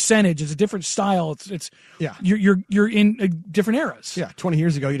different percentage. It's a different style. It's yeah. You're in different eras. Yeah. 20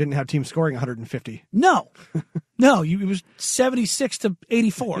 years ago, you didn't have teams scoring 150. No. It was 76 to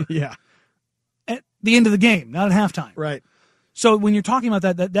 84. Yeah. At the end of the game, not at halftime. Right. So when you're talking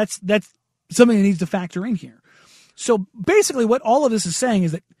about that's something that needs to factor in here. So basically what all of this is saying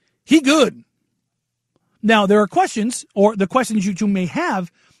is that he good. Now, there are questions, or the questions you may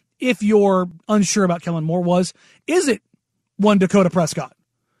have if you're unsure about Kellen Moore is it one Dakota Prescott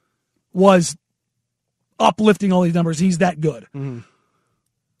was uplifting all these numbers, he's that good? Mm-hmm.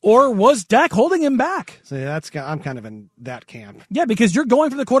 Or was Dak holding him back? So I'm kind of in that camp. Yeah, because you're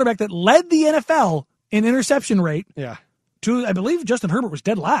going for the quarterback that led the NFL in interception rate. Yeah. To, I believe Justin Herbert was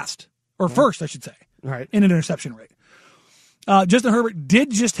dead last, or first, I should say, right, in an interception rate. Justin Herbert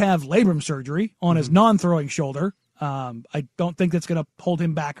did just have labrum surgery on his non-throwing shoulder. I don't think that's going to hold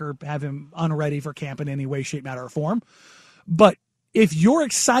him back or have him unready for camp in any way, shape, matter, or form. But if you're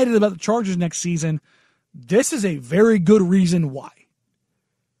excited about the Chargers next season, this is a very good reason why.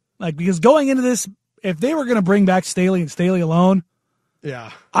 Like, because going into this, if they were going to bring back Staley and Staley alone,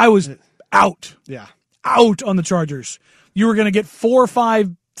 yeah, I was out. Yeah. Out on the Chargers. You were going to get 4,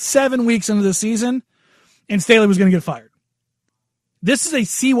 5, 7 weeks into the season, and Staley was going to get fired. This is a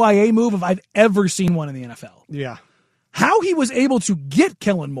CYA move if I've ever seen one in the NFL. Yeah. How he was able to get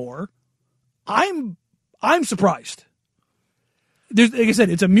Kellen Moore, I'm surprised. Like I said,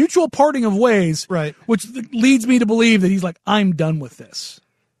 it's a mutual parting of ways, right? Which leads me to believe that he's like, I'm done with this.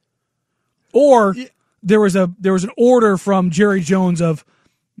 Or there was an order from Jerry Jones of,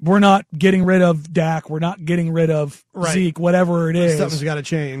 we're not getting rid of Dak, we're not getting rid of Zeke, whatever it is. Something's got to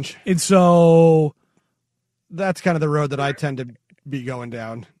change. And so that's kind of the road that I tend to be going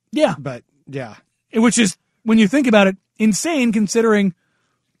down. Yeah. But, yeah. Which is, when you think about it, insane considering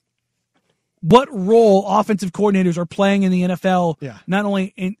what role offensive coordinators are playing in the NFL, not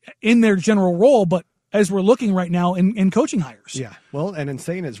only in their general role, but as we're looking right now in coaching hires. Yeah. Well, and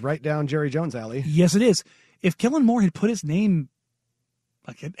insane is right down Jerry Jones' alley. Yes, it is. If Kellen Moore had put his name,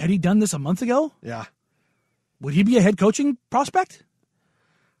 like, had he done this a month ago? Yeah. Would he be a head coaching prospect?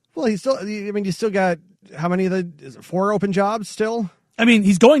 Well, you still got how many is it 4 open jobs still? I mean,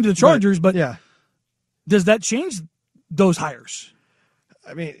 he's going to the Chargers, but yeah. Does that change those hires?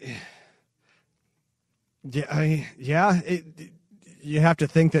 I mean, you have to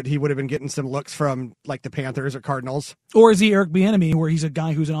think that he would have been getting some looks from like the Panthers or Cardinals. Or is he Eric Bieniemy, where he's a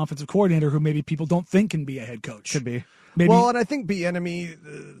guy who's an offensive coordinator who maybe people don't think can be a head coach? Could be. Maybe. Well, and I think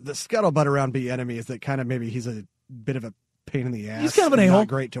Bieniemy, the scuttlebutt around Bieniemy is that kind of maybe he's a bit of a pain in the ass. He's kind of an a-hole. Not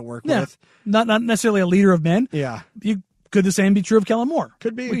great to work Yeah. with. Not necessarily a leader of men. Yeah. Could the same be true of Kellen Moore?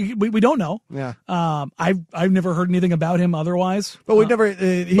 Could be. We don't know. Yeah. I've never heard anything about him otherwise. But we never.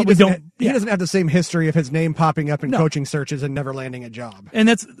 He doesn't have the same history of his name popping up in coaching searches and never landing a job. And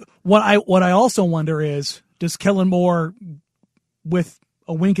that's what I also wonder is, does Kellen Moore, with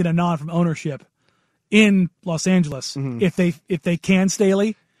a wink and a nod from ownership in Los Angeles, if they can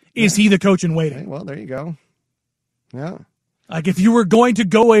Staley, is he the coach in waiting? Okay, well, there you go. Yeah. Like, if you were going to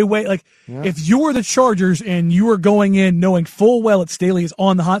go away, if you were the Chargers and you were going in knowing full well that Staley is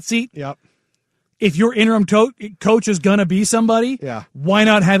on the hot seat, if your interim coach is going to be somebody, why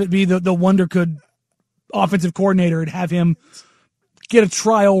not have it be the Wonder Kid offensive coordinator and have him get a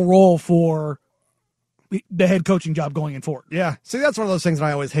trial role for the head coaching job going in forward? Yeah. See, that's one of those things that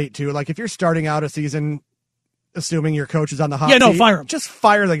I always hate, too. Like, if you're starting out a season assuming your coach is on the hot seat, fire him. Just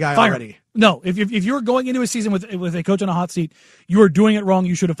fire the guy already. No, if you're going into a season with a coach on a hot seat, you are doing it wrong.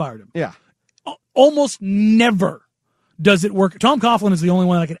 You should have fired him. Yeah. Almost never does it work. Tom Coughlin is the only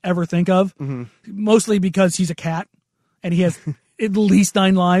one I could ever think of, mostly because he's a cat and he has at least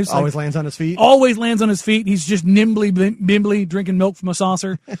 9 lives. Always lands on his feet. Always lands on his feet. He's just nimbly drinking milk from a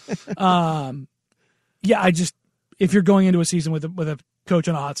saucer. If you're going into a season with a coach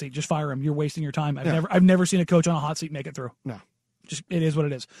on a hot seat, just fire him. You're wasting your time. I've never seen a coach on a hot seat make it through. No. Just, it is what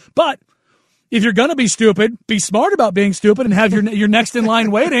it is. But if you're going to be stupid, be smart about being stupid and have your next in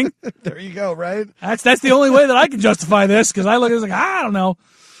line waiting. There you go, right? That's the only way that I can justify this, because I look at it like, I don't know.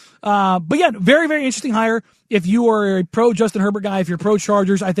 But yeah, very, very interesting hire. If you are a pro Justin Herbert guy, if you're pro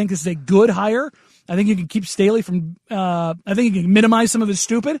Chargers, I think this is a good hire. I think you can keep Staley from, I think you can minimize some of his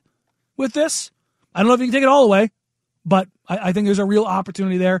stupid with this. I don't know if you can take it all away, but I think there's a real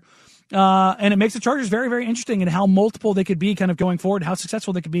opportunity there. And it makes the Chargers very, very interesting in how multiple they could be kind of going forward, how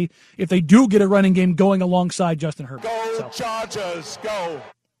successful they could be if they do get a running game going alongside Justin Herbert. Go Chargers, go.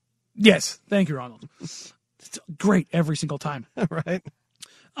 Yes. Thank you, Ronald. It's great every single time. Right.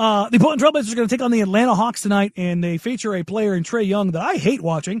 The Portland Trailblazers are going to take on the Atlanta Hawks tonight, and they feature a player in Trae Young that I hate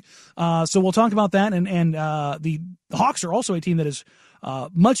watching. So we'll talk about that. And the Hawks are also a team that is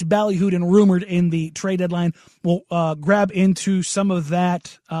much ballyhooed and rumored in the trade deadline. We'll grab into some of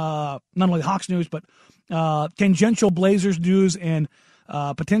that, not only the Hawks news, but tangential Blazers news and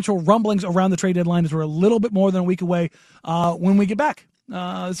potential rumblings around the trade deadline, as we're a little bit more than a week away when we get back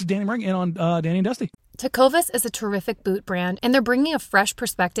This is Danny Mering in on Danny and Dusty. Tecovas is a terrific boot brand, and they're bringing a fresh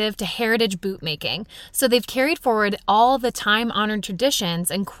perspective to heritage boot making. So they've carried forward all the time-honored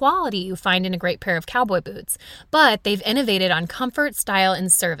traditions and quality you find in a great pair of cowboy boots, but they've innovated on comfort, style,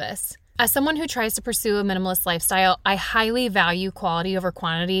 and service. As someone who tries to pursue a minimalist lifestyle, I highly value quality over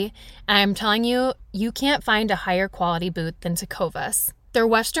quantity, and I'm telling you, you can't find a higher quality boot than Tecovas. Their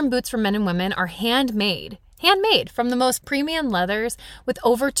Western boots for men and women are handmade from the most premium leathers with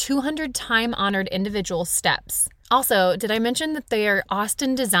over 200 time-honored individual steps. Also, did I mention that they are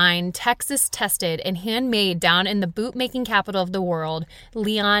Austin-designed, Texas-tested, and handmade down in the boot-making capital of the world,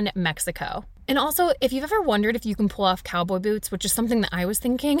 Leon, Mexico. And also, if you've ever wondered if you can pull off cowboy boots, which is something that I was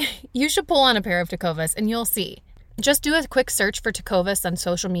thinking, you should pull on a pair of Tecovas and you'll see. Just do a quick search for Tecovas on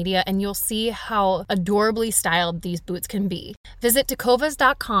social media and you'll see how adorably styled these boots can be. Visit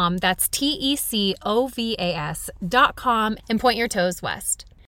tecovas.com, that's TECOVAS.com, and point your toes west.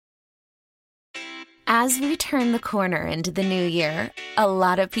 As we turn the corner into the new year, a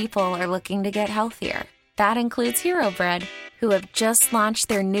lot of people are looking to get healthier. That includes Hero Bread, who have just launched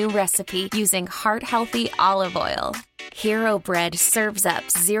their new recipe using heart-healthy olive oil. Hero Bread serves up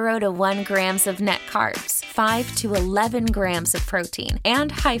 0 to 1 grams of net carbs, 5 to 11 grams of protein,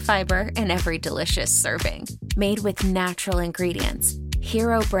 and high fiber in every delicious serving. Made with natural ingredients,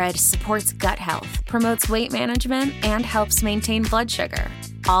 Hero Bread supports gut health, promotes weight management, and helps maintain blood sugar.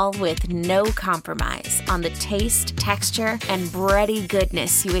 All with no compromise on the taste, texture, and bready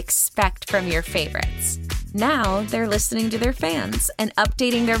goodness you expect from your favorites. Now they're listening to their fans and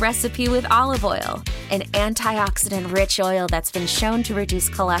updating their recipe with olive oil, an antioxidant-rich oil that's been shown to reduce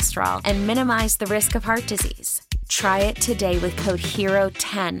cholesterol and minimize the risk of heart disease. Try it today with code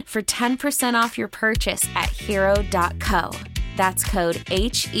HERO10 for 10% off your purchase at hero.co. That's code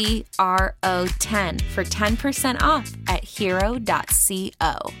HERO10 for 10% off at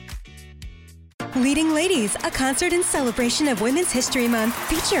hero.co. Leading Ladies, a concert in celebration of Women's History Month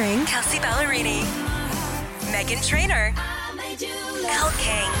featuring Kelsea Ballerini, Meghan Trainor, Elle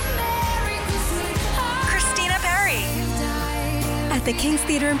King, Christina Perri. At the King's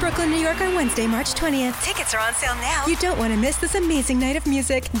Theater in Brooklyn, New York on Wednesday, March 20th. Tickets are on sale now. You don't want to miss this amazing night of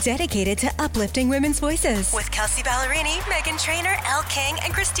music dedicated to uplifting women's voices. With Kelsea Ballerini, Meghan Trainor, Elle King,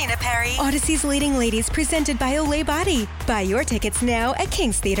 and Christina Perri. Odyssey's Leading Ladies presented by Olay Body. Buy your tickets now at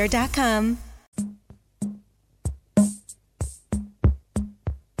kingstheater.com.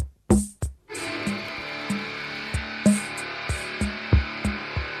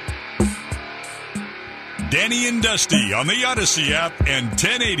 Danny and Dusty on the Odyssey app and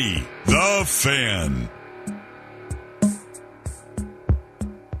 1080 The Fan.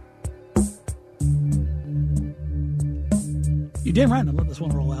 You damn right. I let this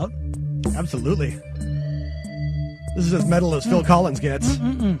one roll out. Absolutely. This is as metal as Phil Collins gets.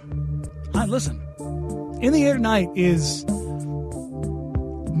 Listen, In the Air Tonight is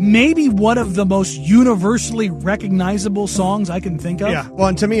maybe one of the most universally recognizable songs I can think of. Yeah, well,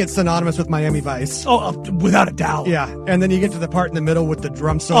 and to me, it's synonymous with Miami Vice. Oh, without a doubt. Yeah, and then you get to the part in the middle with the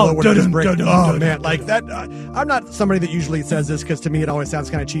drum solo where it just breaks. Oh, man, like that. I'm not somebody that usually says this because to me it always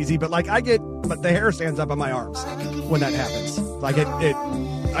sounds kind of cheesy, but like but the hair stands up on my arms when that happens. Like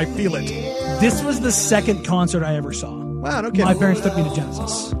I feel it. This was the second concert I ever saw. Wow, no kidding. My parents took me to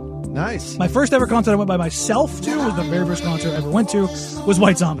Genesis. Nice. My first ever concert I went by myself to, was the very first concert I ever went to, was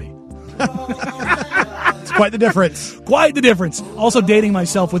White Zombie. It's quite the difference. Quite the difference. Also dating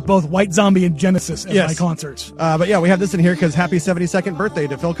myself with both White Zombie and Genesis as my concerts. But yeah, we have this in here because happy 72nd birthday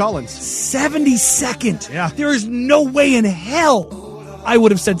to Phil Collins. 72nd? Yeah. There is no way in hell I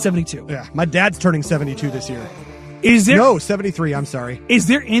would have said 72. Yeah. My dad's turning 72 this year. Is there? No, 73, I'm sorry. Is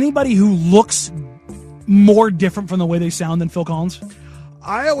there anybody who looks more different from the way they sound than Phil Collins?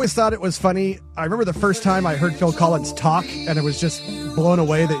 I always thought it was funny. I remember the first time I heard Phil Collins talk, and I was just blown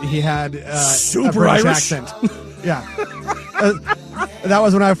away that he had super a British Irish accent. Yeah. That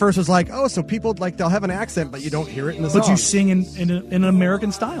was when I first was like, oh, so people, like, they'll have an accent, but you don't hear it in the song. But you sing in an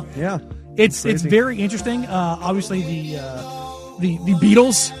American style. Yeah. It's very interesting. Obviously, the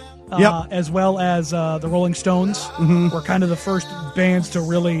Beatles, as well as the Rolling Stones, were kind of the first bands to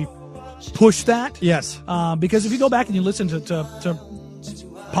really push that. Yes. Because if you go back and you listen to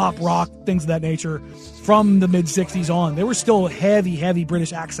pop rock, things of that nature, from the mid-'60s on, they were still heavy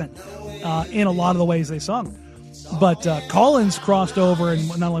British accent in a lot of the ways they sung. But Collins crossed over, and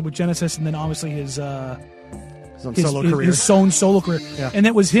not only with Genesis, and then obviously his own solo career. Yeah. And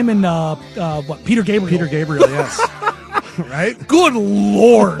it was him and Peter Gabriel. Peter Gabriel, yes. Right? Good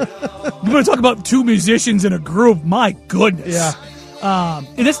Lord. You want to talk about two musicians in a group? My goodness. Yeah.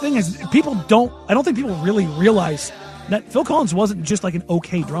 And this thing is, I don't think people really realize That Phil Collins wasn't just like an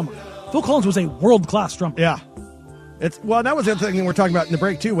okay drummer. Phil Collins was a world-class drummer. Yeah. That was the other thing we were talking about in the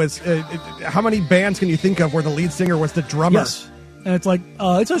break, too, was how many bands can you think of where the lead singer was the drummer? Yes. And it's like,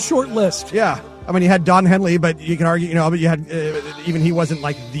 it's a short list. Yeah. I mean, you had Don Henley, but you can argue, but you had, even he wasn't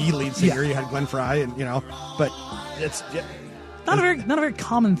like the lead singer. Yeah. You had Glenn Fry, and, but it's not a very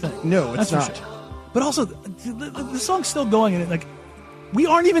common thing. No, it's That's not. For sure. But also, the song's still going, and like, we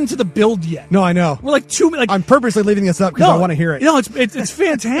aren't even to the build yet. No, I know. We're like 2 minutes. I'm purposely leaving this up because I want to hear it. No, it's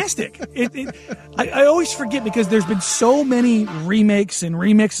fantastic. I always forget because there's been so many remakes and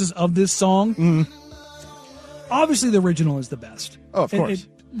remixes of this song. Mm-hmm. Obviously, the original is the best. Oh, of course.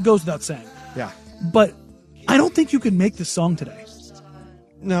 It goes without saying. Yeah. But I don't think you could make this song today.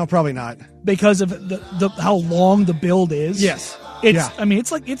 No, probably not. Because of the how long the build is. Yes. I mean,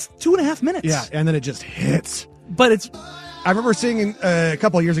 it's 2.5 minutes. Yeah, and then it just hits. But I remember seeing a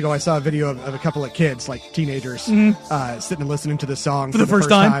couple of years ago, I saw a video of a couple of kids, like teenagers, sitting and listening to the song for the first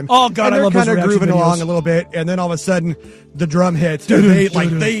time. Oh, God, and I love those kind of grooving videos. along a little bit, and then all of a sudden, the drum hits, and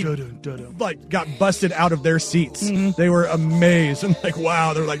they got busted out of their seats. Mm-hmm. They were amazed. And like,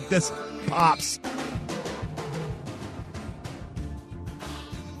 wow, they're like, this pops.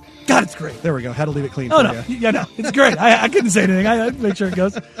 God, it's great. There we go. Had to leave it clean Oh, for no. you. Yeah, no. It's great. I couldn't say anything. I had to make sure it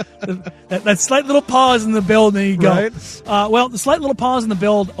goes. That slight little pause in the build, and then you go. Right. Well, the slight little pause in the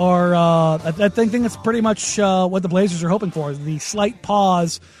build are, I think that's pretty much what the Blazers are hoping for. The slight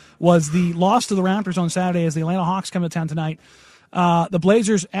pause was the loss to the Raptors on Saturday as the Atlanta Hawks come to town tonight. The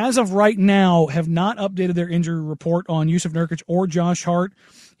Blazers, as of right now, have not updated their injury report on Jusuf Nurkic or Josh Hart.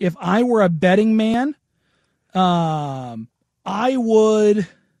 If I were a betting man, I would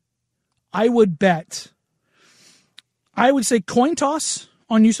bet. I would say coin toss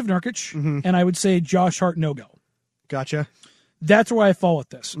on Jusuf Nurkic, and I would say Josh Hart no-go. Gotcha. That's where I fall with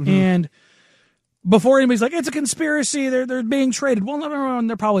this. Mm-hmm. And before anybody's like, it's a conspiracy, they're being traded. Well,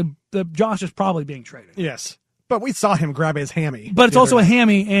 no, Josh is probably being traded. Yes. But we saw him grab his hammy. But it's also a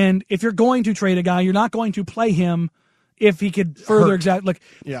hammy, and if you're going to trade a guy, you're not going to play him if he could further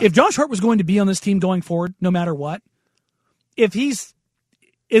if Josh Hart was going to be on this team going forward, no matter what,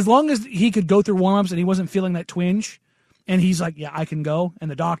 as long as he could go through warm-ups and he wasn't feeling that twinge, and he's like, yeah, I can go,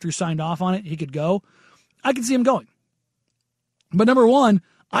 and the doctor signed off on it, he could go, I could see him going. But number one,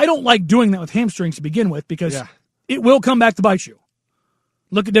 I don't like doing that with hamstrings to begin with because it will come back to bite you.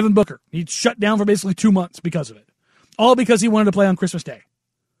 Look at Devin Booker. He shut down for basically 2 months because of it. All because he wanted to play on Christmas Day.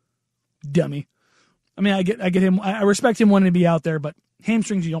 Dummy. I mean, I get him. I respect him wanting to be out there, but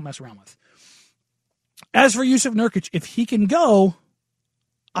hamstrings you don't mess around with. As for Jusuf Nurkic, if he can go,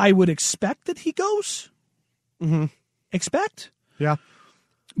 I would expect that he goes. Mm-hmm. Expect? Yeah.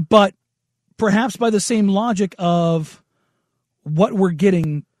 But perhaps by the same logic of what we're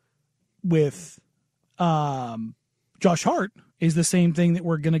getting with Josh Hart is the same thing that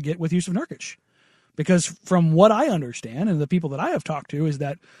we're going to get with Jusuf Nurkic. Because from what I understand, and the people that I have talked to, is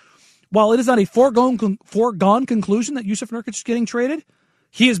that while it is not a foregone conclusion that Jusuf Nurkic is getting traded,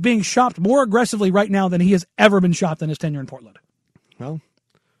 he is being shopped more aggressively right now than he has ever been shopped in his tenure in Portland. Well,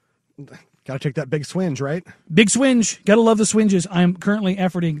 got to take that big swinge, right? Big swinge. Got to love the swinges. I'm currently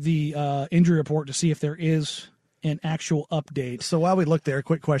efforting the injury report to see if there is an actual update. So while we look there,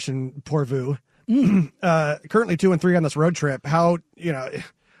 quick question, Porvu. Currently 2-3 on this road trip. How,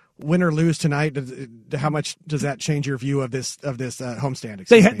 win or lose tonight, how much does that change your view of this homestand?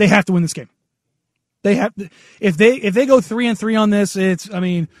 They have to win this game. They have if they go 3-3 on this. It's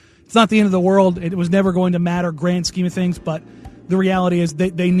not the end of the world. It was never going to matter grand scheme of things, but the reality is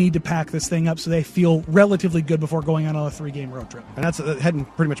they need to pack this thing up so they feel relatively good before going on a 3-game road trip. And that's heading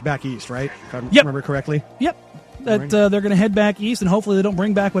pretty much back east, right? If I remember correctly. Yep. That they're going to head back east, and hopefully they don't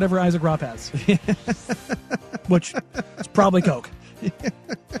bring back whatever Isaac Ropp has, which is probably Coke.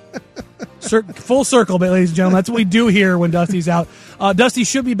 Full circle, ladies and gentlemen. That's what we do here when Dusty's out. Dusty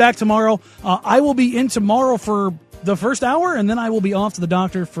should be back tomorrow. I will be in tomorrow for the first hour, and then I will be off to the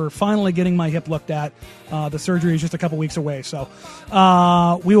doctor for finally getting my hip looked at. The surgery is just a couple weeks away. So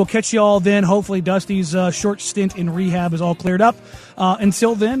we will catch you all then. Hopefully Dusty's short stint in rehab is all cleared up.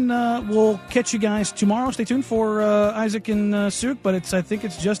 Until then, we'll catch you guys tomorrow. Stay tuned for Isaac and Suk, but I think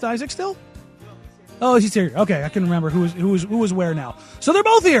it's just Isaac still. Oh, he's here. Okay, I can remember who was where now. So they're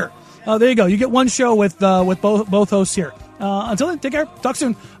both here. There you go. You get one show with both hosts here. Until then, take care. Talk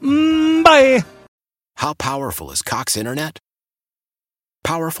soon. Bye. How powerful is Cox Internet?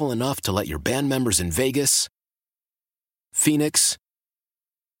 Powerful enough to let your band members in Vegas, Phoenix,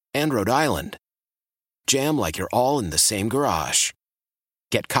 and Rhode Island jam like you're all in the same garage.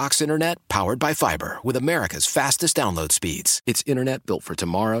 Get Cox Internet powered by fiber with America's fastest download speeds. It's internet built for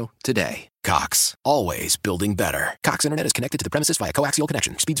tomorrow, today. Cox, always building better. Cox Internet is connected to the premises via coaxial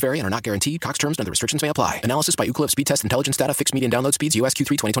connection. Speeds vary and are not guaranteed. Cox terms and other restrictions may apply. Analysis by Ookla Speed Test Intelligence Data. Fixed median download speeds. US Q3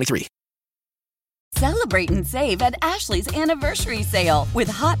 2023. Celebrate and save at Ashley's Anniversary Sale. With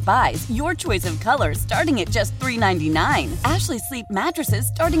Hot Buys, your choice of colors starting at just $3.99. Ashley Sleep mattresses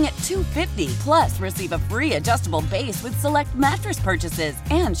starting at $2.50. Plus, receive a free adjustable base with select mattress purchases.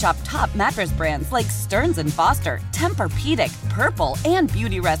 And shop top mattress brands like Stearns & Foster, Tempur-Pedic, Purple, and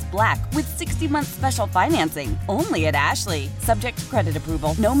Beautyrest Black with 60-month special financing. Only at Ashley. Subject to credit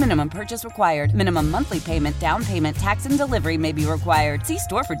approval. No minimum purchase required. Minimum monthly payment, down payment, tax, and delivery may be required. See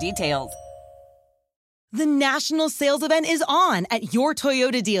store for details. The national sales event is on at your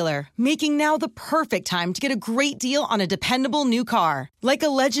Toyota dealer, making now the perfect time to get a great deal on a dependable new car. Like a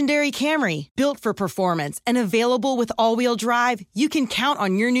legendary Camry, built for performance and available with all-wheel drive, you can count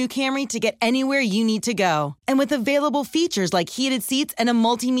on your new Camry to get anywhere you need to go. And with available features like heated seats and a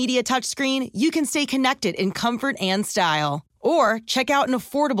multimedia touchscreen, you can stay connected in comfort and style. Or check out an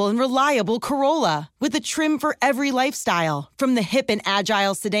affordable and reliable Corolla with a trim for every lifestyle, from the hip and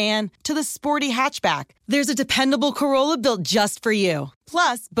agile sedan to the sporty hatchback. There's a dependable Corolla built just for you.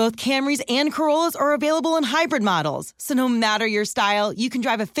 Plus, both Camrys and Corollas are available in hybrid models, so no matter your style, you can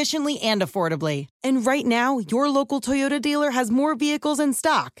drive efficiently and affordably. And right now, your local Toyota dealer has more vehicles in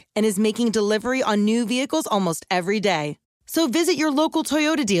stock and is making delivery on new vehicles almost every day. So visit your local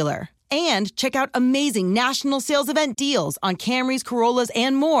Toyota dealer. And check out amazing national sales event deals on Camrys, Corollas,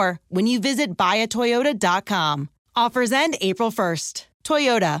 and more when you visit buyatoyota.com. Offers end April 1st.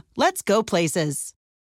 Toyota, let's go places.